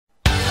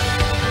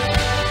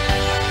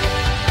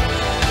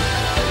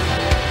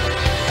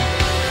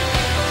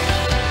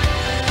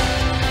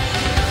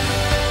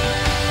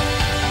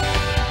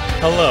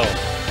Hello,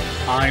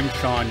 I'm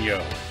Sean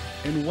Yo,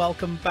 and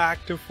welcome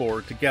back to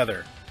Forward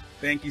Together.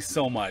 Thank you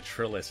so much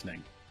for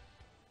listening.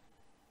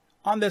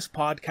 On this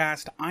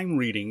podcast, I'm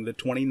reading the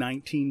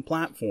 2019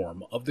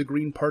 platform of the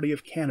Green Party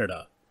of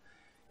Canada,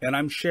 and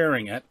I'm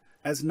sharing it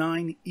as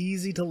 9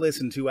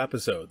 easy-to-listen-to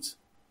episodes.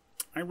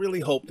 I really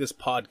hope this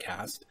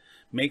podcast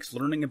makes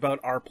learning about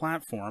our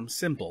platform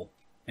simple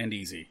and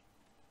easy.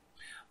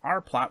 Our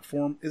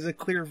platform is a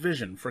clear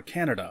vision for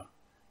Canada,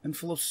 and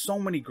full of so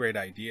many great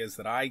ideas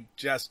that I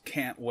just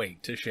can't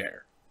wait to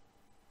share.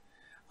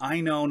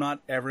 I know not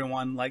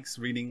everyone likes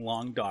reading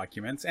long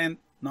documents, and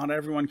not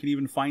everyone can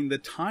even find the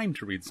time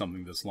to read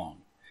something this long,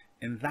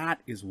 and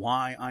that is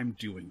why I'm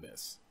doing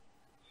this.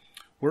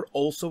 We're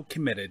also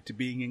committed to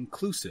being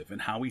inclusive in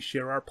how we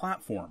share our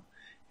platform,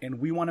 and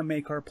we want to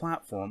make our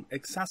platform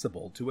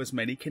accessible to as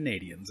many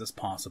Canadians as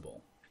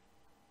possible.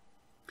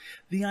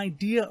 The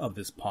idea of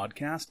this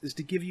podcast is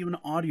to give you an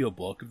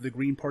audiobook of the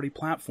Green Party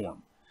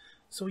platform,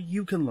 so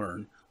you can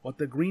learn what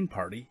the Green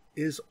Party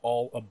is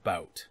all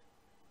about.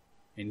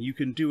 And you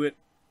can do it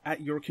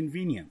at your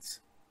convenience,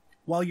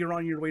 while you're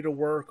on your way to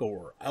work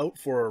or out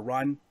for a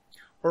run,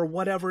 or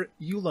whatever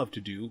you love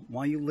to do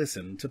while you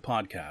listen to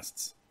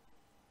podcasts.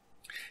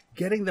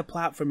 Getting the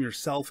platform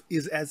yourself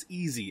is as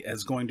easy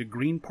as going to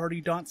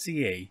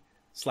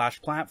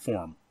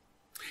greenparty.ca/platform.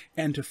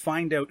 And to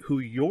find out who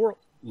your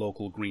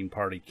local Green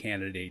Party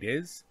candidate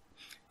is,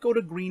 go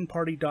to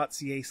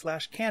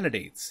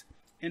greenparty.ca/candidates.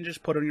 And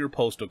just put in your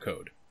postal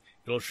code.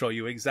 It'll show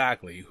you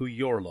exactly who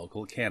your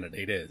local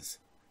candidate is.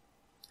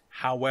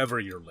 However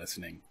you're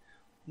listening,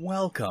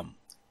 welcome,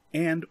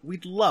 and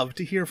we'd love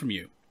to hear from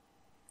you.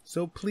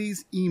 So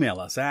please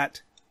email us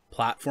at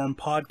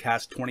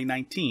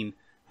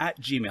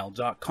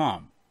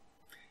platformpodcast2019@gmail.com.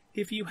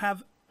 If you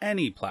have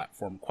any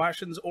platform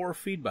questions or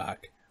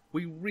feedback,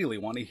 we really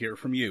want to hear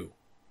from you.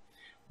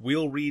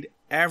 We'll read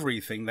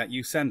everything that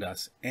you send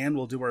us, and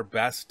we'll do our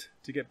best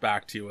to get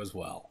back to you as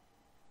well.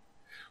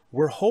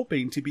 We're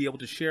hoping to be able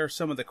to share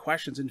some of the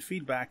questions and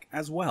feedback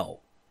as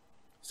well.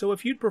 So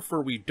if you'd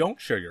prefer we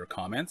don't share your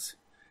comments,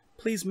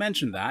 please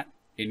mention that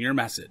in your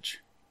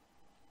message.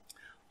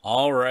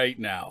 All right,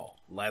 now,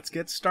 let's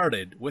get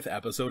started with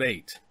episode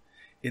 8.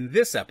 In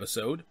this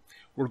episode,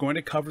 we're going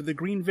to cover the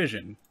Green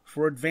Vision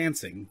for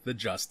advancing the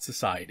just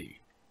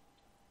society.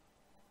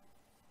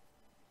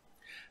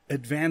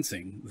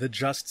 Advancing the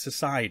just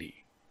society.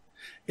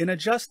 In a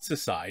just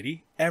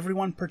society,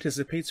 everyone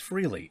participates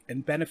freely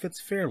and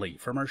benefits fairly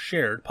from our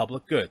shared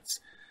public goods,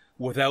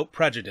 without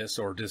prejudice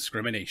or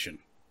discrimination.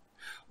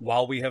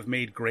 While we have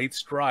made great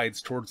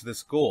strides towards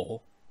this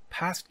goal,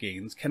 past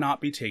gains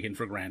cannot be taken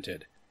for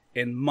granted,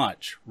 and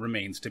much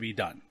remains to be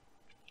done.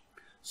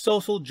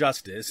 Social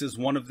justice is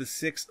one of the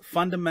 6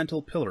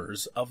 fundamental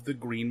pillars of the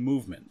Green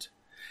movement,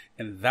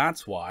 and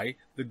that's why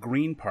the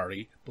Green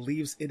Party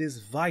believes it is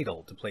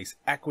vital to place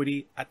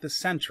equity at the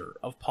center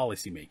of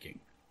policymaking.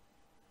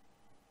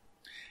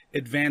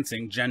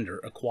 Advancing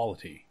gender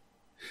equality.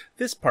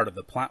 This part of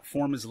the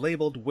platform is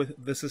labeled with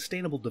the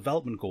Sustainable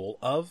Development Goal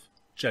of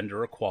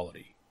gender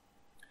equality.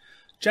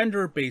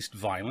 Gender-based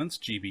violence,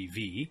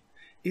 GBV,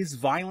 is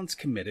violence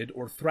committed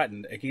or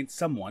threatened against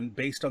someone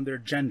based on their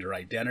gender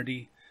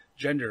identity,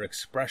 gender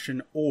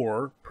expression,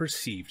 or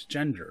perceived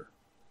gender.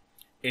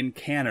 In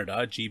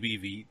Canada,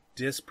 GBV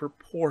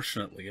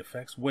disproportionately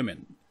affects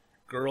women,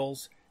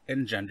 girls,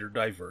 and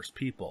gender-diverse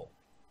people.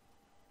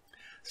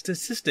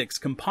 Statistics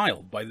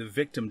compiled by the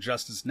Victim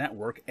Justice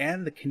Network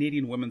and the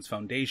Canadian Women's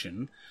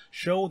Foundation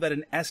show that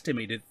an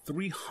estimated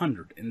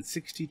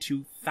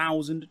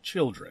 362,000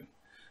 children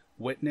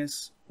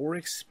witness or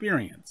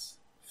experience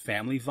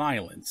family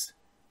violence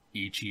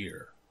each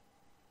year.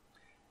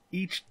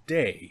 Each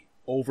day,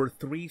 over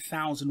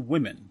 3,000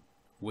 women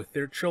with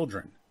their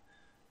children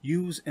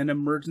use an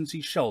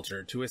emergency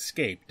shelter to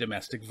escape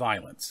domestic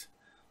violence,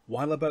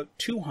 while about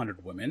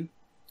 200 women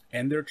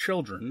and their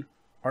children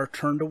are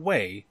turned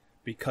away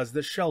because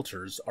the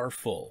shelters are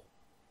full.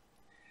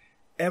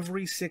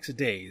 Every 6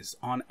 days,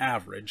 on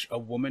average, a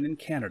woman in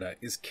Canada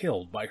is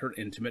killed by her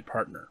intimate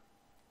partner.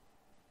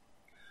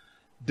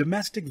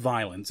 Domestic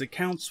violence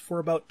accounts for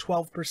about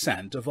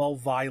 12% of all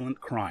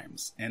violent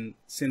crimes, and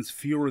since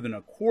fewer than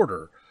a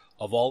quarter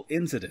of all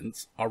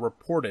incidents are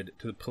reported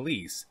to the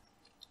police,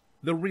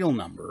 the real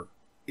number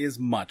is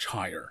much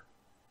higher.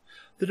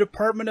 The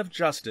Department of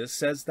Justice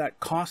says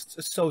that costs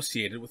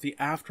associated with the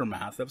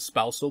aftermath of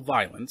spousal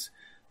violence,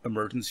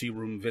 emergency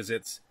room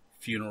visits,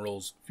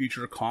 funerals,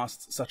 future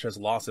costs such as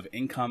loss of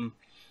income,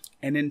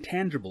 and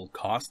intangible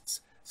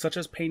costs such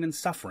as pain and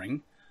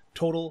suffering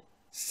total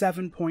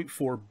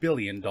 $7.4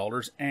 billion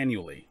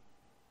annually.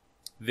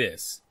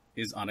 This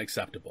is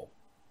unacceptable.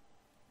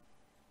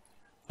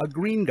 A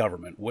Green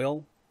government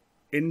will,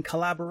 in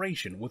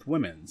collaboration with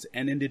women's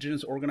and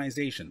Indigenous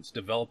organizations,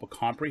 develop a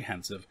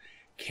comprehensive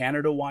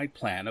Canada-wide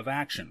plan of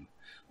action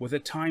with a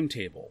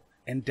timetable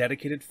and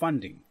dedicated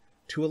funding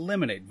to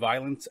eliminate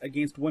violence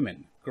against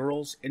women,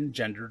 girls, and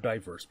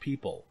gender-diverse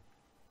people.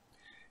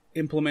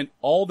 Implement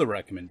all the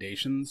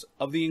recommendations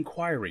of the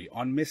inquiry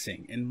on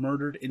missing and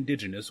murdered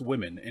Indigenous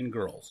women and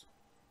girls.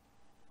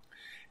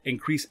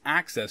 Increase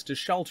access to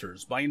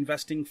shelters by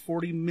investing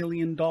 $40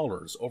 million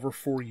over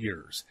 4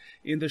 years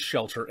in the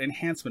Shelter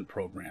Enhancement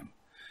Program,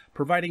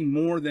 providing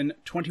more than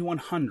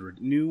 2,100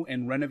 new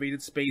and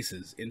renovated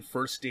spaces in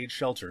first-stage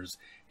shelters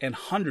and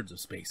hundreds of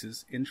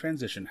spaces in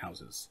transition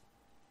houses.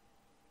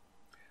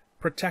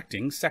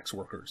 Protecting sex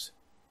workers.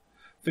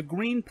 The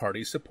Green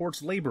Party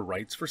supports labor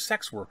rights for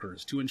sex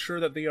workers to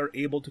ensure that they are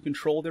able to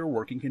control their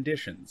working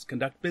conditions,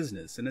 conduct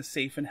business in a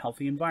safe and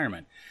healthy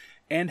environment,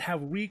 and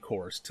have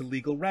recourse to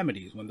legal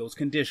remedies when those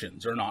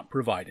conditions are not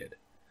provided.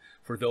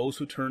 For those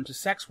who turn to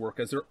sex work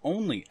as their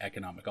only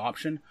economic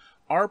option,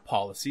 our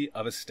policy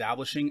of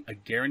establishing a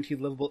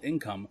guaranteed livable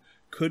income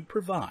could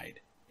provide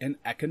an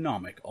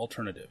economic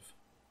alternative.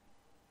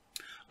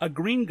 A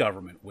Green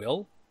government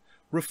will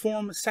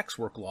reform sex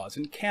work laws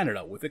in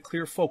Canada with a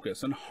clear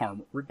focus on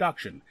harm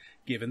reduction,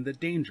 given the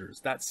dangers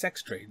that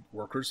sex trade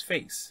workers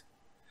face.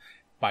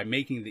 By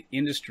making the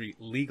industry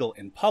legal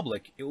in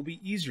public, it will be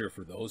easier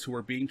for those who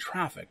are being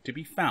trafficked to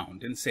be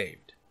found and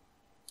saved.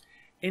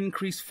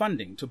 Increase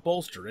funding to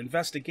bolster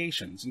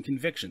investigations and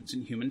convictions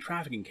in human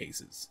trafficking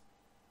cases.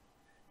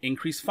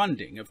 Increase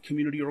funding of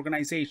community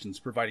organizations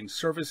providing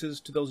services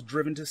to those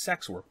driven to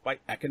sex work by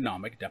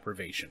economic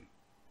deprivation.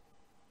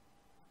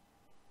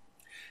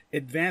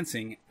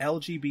 Advancing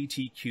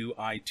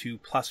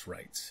LGBTQI2+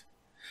 rights.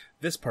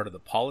 This part of the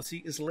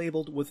policy is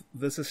labeled with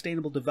the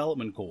Sustainable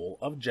Development Goal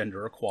of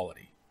gender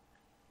equality.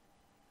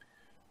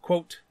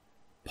 Quote,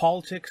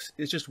 "Politics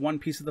is just one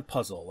piece of the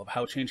puzzle of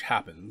how change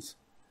happens,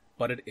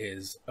 but it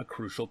is a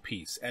crucial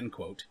piece," end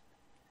quote.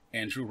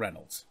 Andrew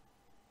Reynolds.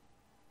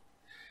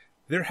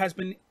 There has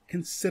been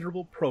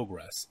considerable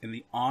progress in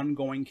the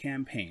ongoing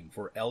campaign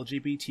for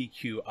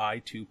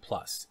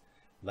LGBTQI2+,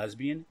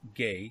 lesbian,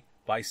 gay,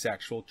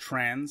 bisexual,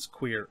 trans,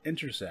 queer,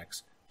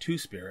 intersex,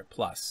 two-spirit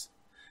plus,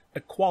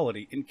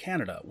 equality in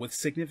Canada with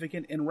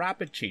significant and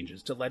rapid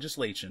changes to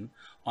legislation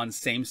on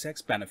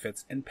same-sex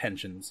benefits and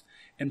pensions,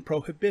 and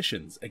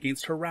prohibitions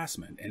against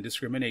harassment and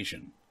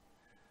discrimination.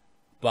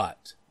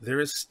 But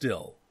there is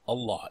still a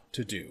lot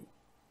to do.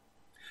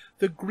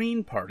 The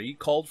Green Party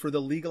called for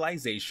the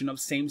legalization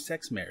of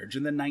same-sex marriage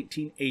in the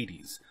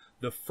 1980s,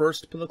 the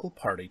first political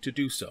party to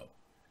do so.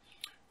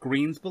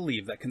 Greens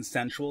believe that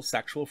consensual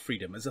sexual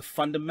freedom is a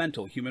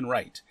fundamental human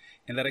right,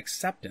 and that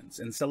acceptance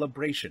and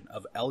celebration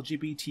of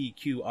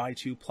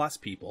LGBTQI2+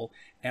 people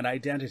and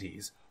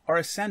identities are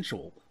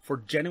essential for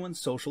genuine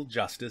social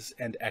justice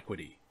and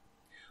equity.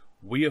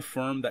 We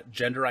affirm that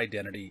gender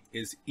identity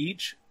is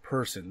each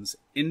person's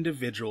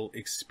individual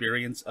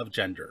experience of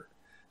gender,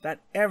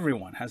 that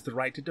everyone has the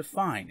right to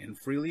define and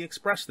freely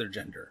express their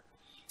gender,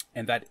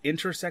 and that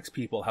intersex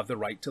people have the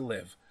right to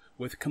live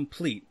with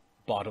complete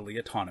bodily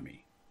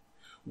autonomy.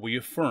 We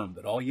affirm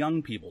that all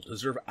young people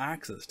deserve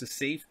access to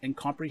safe and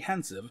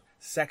comprehensive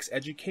sex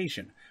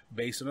education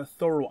based on a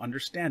thorough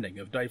understanding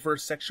of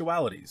diverse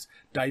sexualities,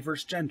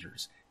 diverse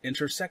genders,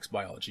 intersex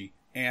biology,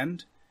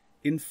 and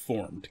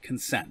informed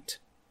consent.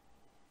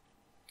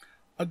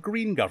 A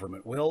Green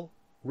government will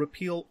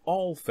repeal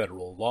all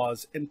federal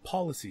laws and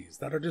policies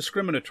that are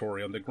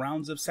discriminatory on the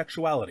grounds of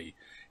sexuality,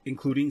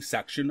 including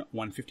Section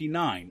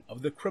 159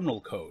 of the Criminal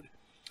Code,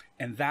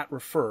 and that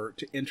refer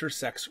to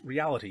intersex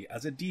reality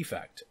as a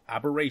defect,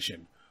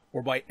 aberration,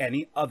 or by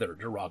any other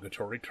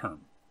derogatory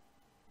term.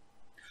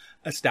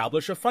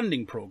 Establish a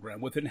funding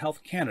program within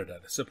Health Canada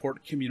to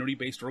support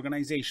community-based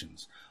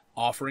organizations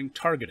offering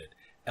targeted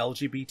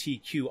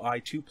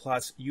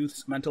LGBTQI2+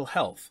 youth's mental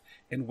health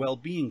and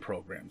well-being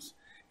programs,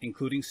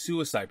 including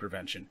suicide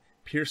prevention,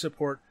 peer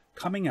support,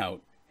 coming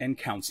out, and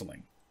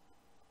counseling.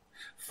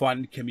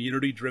 Fund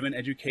community-driven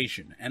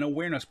education and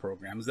awareness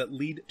programs that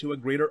lead to a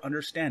greater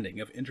understanding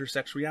of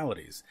intersex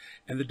realities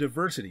and the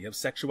diversity of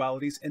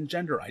sexualities and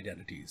gender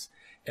identities,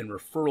 and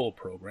referral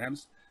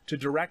programs to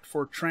direct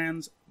for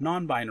trans,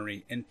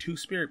 non-binary, and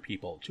two-spirit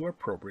people to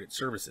appropriate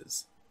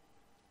services.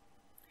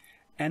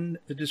 End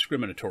the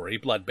discriminatory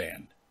blood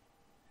ban.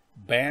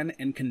 Ban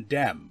and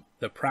condemn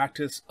the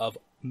practice of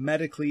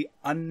medically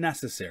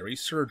unnecessary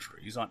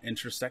surgeries on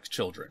intersex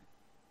children.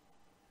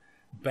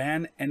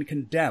 Ban and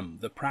condemn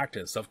the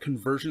practice of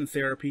conversion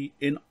therapy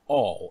in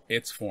all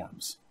its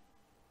forms.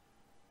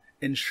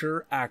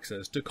 Ensure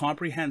access to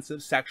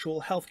comprehensive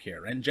sexual health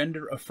care and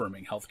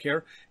gender-affirming health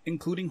care,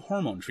 including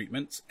hormone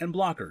treatments and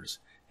blockers,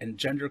 and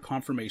gender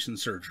confirmation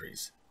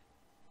surgeries.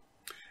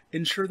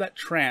 Ensure that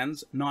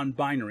trans,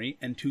 non-binary,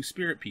 and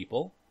two-spirit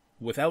people,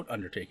 without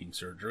undertaking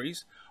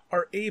surgeries,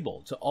 are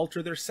able to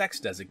alter their sex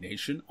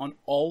designation on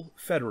all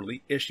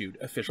federally issued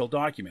official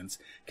documents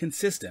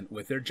consistent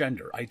with their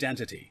gender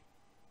identity.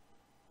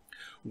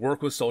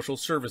 Work with social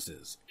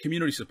services,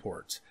 community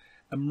supports,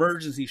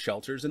 emergency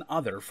shelters, and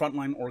other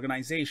frontline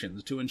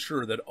organizations to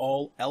ensure that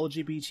all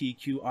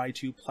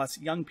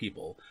LGBTQI2+ young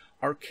people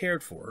are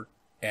cared for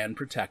and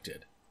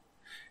protected.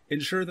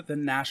 Ensure that the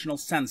national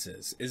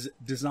census is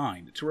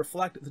designed to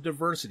reflect the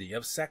diversity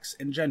of sex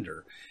and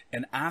gender,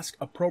 and ask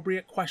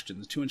appropriate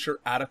questions to ensure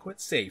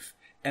adequate, safe,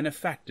 and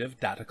effective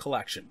data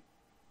collection.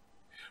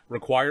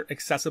 Require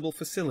accessible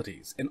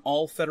facilities in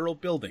all federal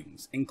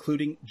buildings,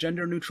 including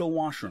gender-neutral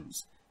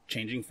washrooms,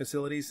 changing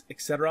facilities,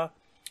 etc.,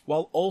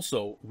 while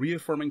also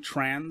reaffirming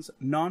trans,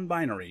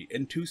 non-binary,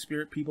 and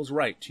two-spirit people's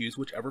right to use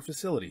whichever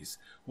facilities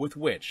with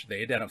which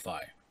they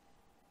identify.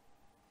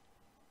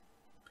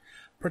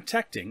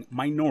 Protecting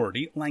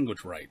minority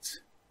language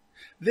rights.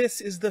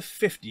 This is the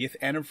 50th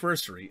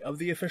anniversary of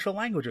the Official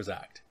Languages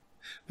Act.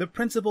 The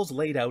principles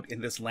laid out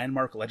in this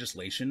landmark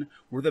legislation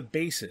were the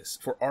basis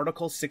for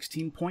Article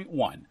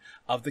 16.1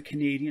 of the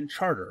Canadian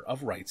Charter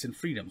of Rights and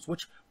Freedoms,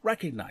 which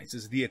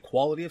recognizes the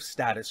equality of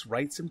status,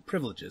 rights, and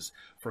privileges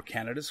for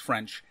Canada's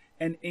French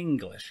and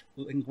English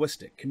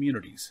linguistic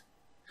communities.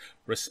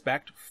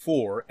 Respect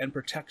for and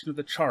protection of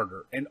the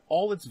Charter and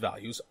all its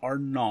values are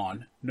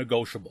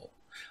non-negotiable.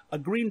 A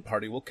Green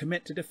Party will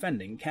commit to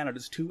defending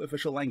Canada's two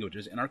official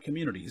languages in our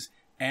communities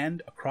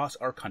and across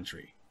our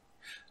country.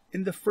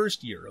 In the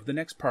first year of the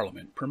next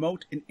Parliament,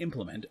 promote and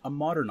implement a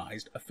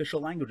modernized Official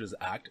Languages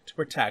Act to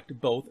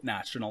protect both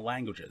national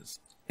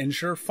languages.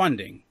 Ensure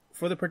funding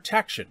for the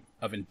protection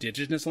of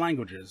Indigenous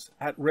languages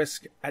at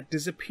risk at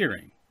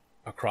disappearing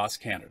across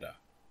Canada.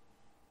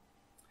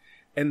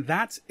 And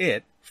that's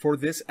it for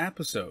this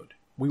episode.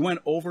 We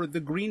went over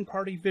the Green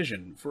Party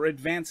vision for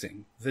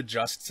advancing the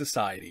just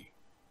society.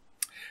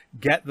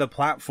 Get the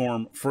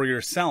platform for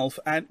yourself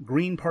at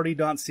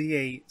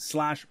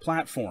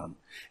greenparty.ca/platform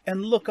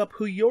and look up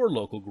who your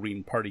local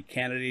Green Party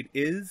candidate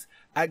is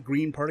at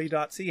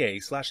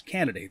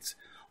greenparty.ca/candidates.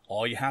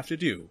 All you have to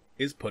do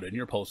is put in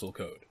your postal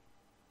code.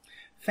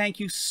 Thank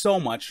you so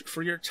much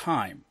for your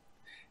time,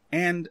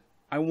 and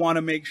I want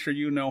to make sure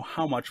you know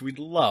how much we'd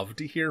love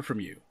to hear from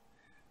you.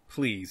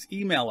 Please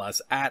email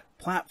us at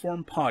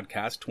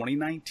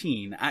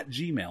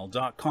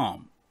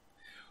platformpodcast2019@gmail.com.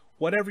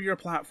 Whatever your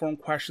platform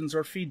questions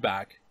or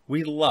feedback,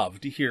 we love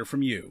to hear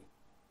from you.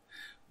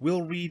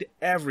 We'll read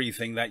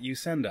everything that you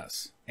send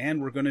us,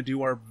 and we're going to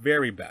do our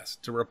very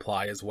best to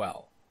reply as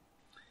well.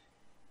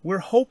 We're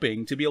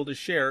hoping to be able to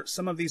share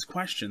some of these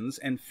questions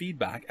and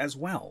feedback as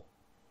well.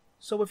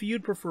 So if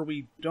you'd prefer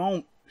we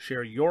don't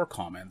share your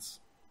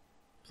comments,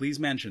 please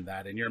mention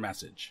that in your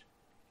message.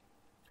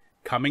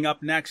 Coming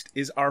up next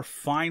is our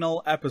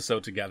final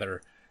episode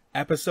together,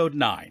 Episode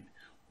 9.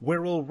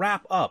 Where we'll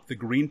wrap up the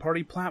Green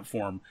Party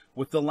platform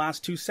with the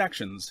last two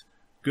sections,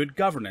 good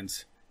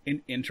governance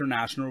in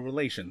international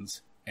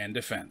relations and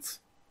defense.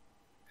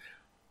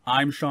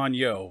 I'm Sean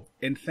Yo,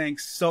 and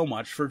thanks so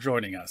much for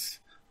joining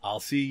us. I'll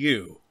see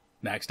you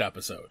next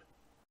episode.